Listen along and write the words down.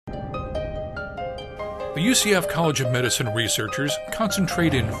The UCF College of Medicine researchers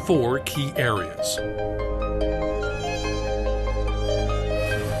concentrate in 4 key areas.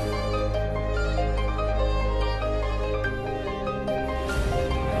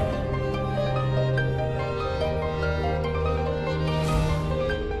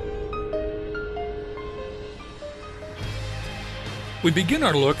 We begin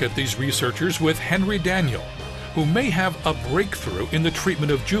our look at these researchers with Henry Daniel, who may have a breakthrough in the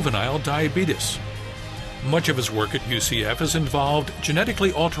treatment of juvenile diabetes. Much of his work at UCF has involved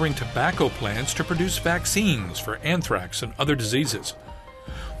genetically altering tobacco plants to produce vaccines for anthrax and other diseases.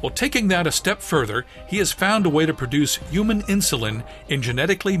 Well, taking that a step further, he has found a way to produce human insulin in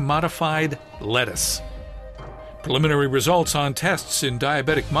genetically modified lettuce. Preliminary results on tests in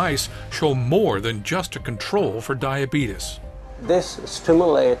diabetic mice show more than just a control for diabetes. This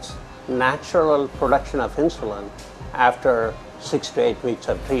stimulates natural production of insulin after 6 to 8 weeks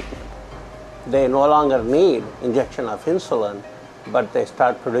of treatment. They no longer need injection of insulin, but they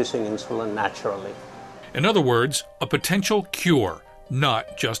start producing insulin naturally. In other words, a potential cure,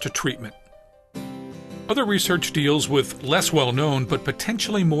 not just a treatment. Other research deals with less well-known but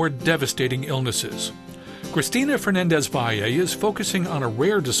potentially more devastating illnesses. Cristina Fernandez-Valle is focusing on a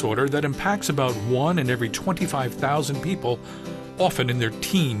rare disorder that impacts about 1 in every 25,000 people, often in their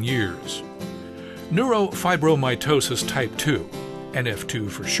teen years. Neurofibromatosis type 2, NF2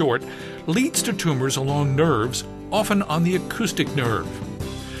 for short, leads to tumors along nerves, often on the acoustic nerve.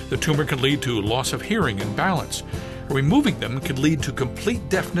 The tumor can lead to loss of hearing and balance. Removing them could lead to complete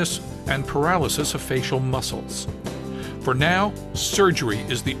deafness and paralysis of facial muscles. For now, surgery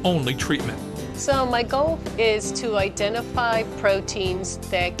is the only treatment. So my goal is to identify proteins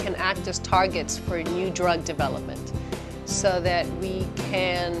that can act as targets for new drug development so that we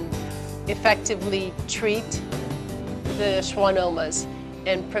can effectively treat the schwannomas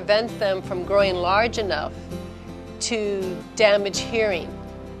and prevent them from growing large enough to damage hearing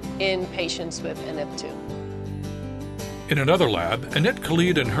in patients with NF2. In another lab, Annette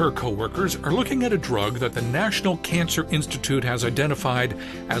Khalid and her co-workers are looking at a drug that the National Cancer Institute has identified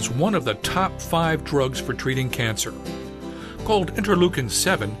as one of the top 5 drugs for treating cancer. Called Interleukin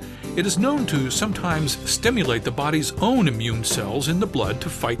 7, it is known to sometimes stimulate the body's own immune cells in the blood to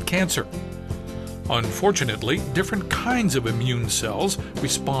fight cancer. Unfortunately, different kinds of immune cells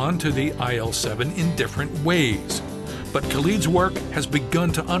respond to the IL-7 in different ways. But Khalid's work has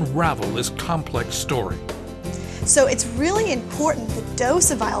begun to unravel this complex story. So it's really important the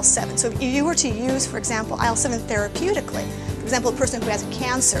dose of IL-7. So if you were to use, for example, IL-7 therapeutically, for example, a person who has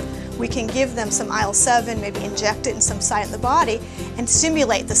cancer, we can give them some IL-7, maybe inject it in some site in the body, and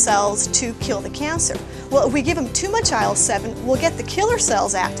stimulate the cells to kill the cancer. Well, if we give them too much IL-7, we'll get the killer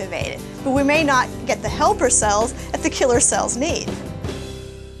cells activated, but we may not get the helper cells that the killer cells need.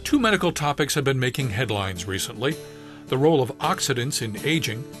 2 medical topics have been making headlines recently: the role of oxidants in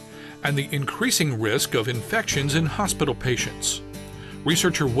aging and the increasing risk of infections in hospital patients.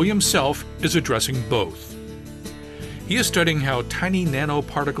 Researcher William Self is addressing both. He is studying how tiny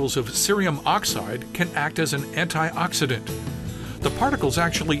nanoparticles of cerium oxide can act as an antioxidant. The particles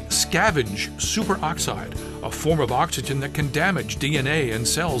actually scavenge superoxide, a form of oxygen that can damage DNA and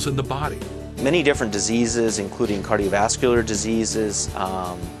cells in the body. Many different diseases, including cardiovascular diseases,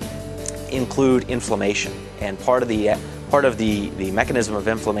 include inflammation, and part of the mechanism of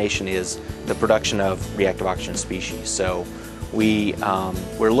inflammation is the production of reactive oxygen species. So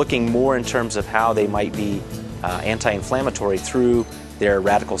we're looking more in terms of how they might be anti-inflammatory through their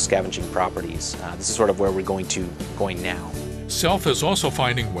radical scavenging properties. This is sort of where we're going now. Self is also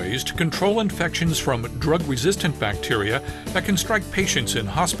finding ways to control infections from drug-resistant bacteria that can strike patients in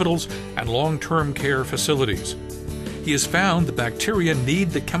hospitals and long-term care facilities. He has found the bacteria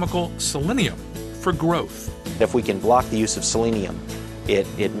need the chemical selenium for growth. If we can block the use of selenium,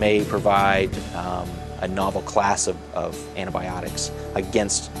 it may provide a novel class of antibiotics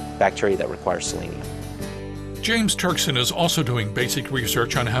against bacteria that require selenium. James Turkson is also doing basic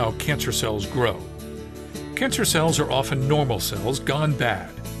research on how cancer cells grow. Cancer cells are often normal cells gone bad.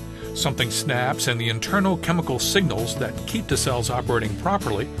 Something snaps and the internal chemical signals that keep the cells operating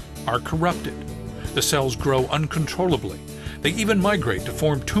properly are corrupted. The cells grow uncontrollably. They even migrate to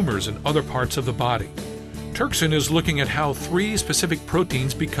form tumors in other parts of the body. Turkson is looking at how 3 specific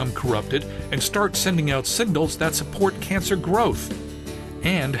proteins become corrupted and start sending out signals that support cancer growth,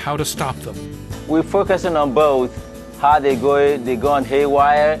 and how to stop them. We're focusing on both how they go on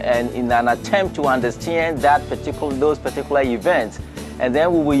haywire, and in an attempt to understand those particular events. And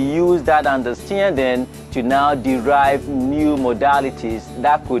then we will use that understanding to now derive new modalities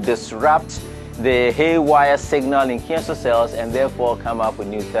that could disrupt the haywire signal in cancer cells and therefore come up with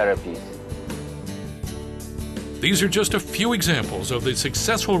new therapies. These are just a few examples of the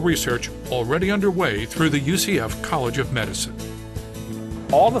successful research already underway through the UCF College of Medicine.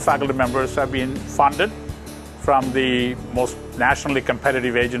 All the faculty members have been funded from the most nationally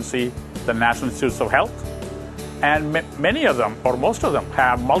competitive agency, the National Institutes of Health, and many of them, or most of them,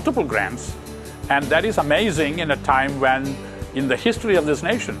 have multiple grants, and that is amazing in a time when, in the history of this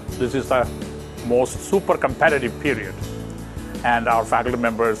nation, this is the most super competitive period, and our faculty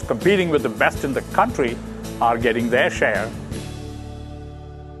members competing with the best in the country are getting their share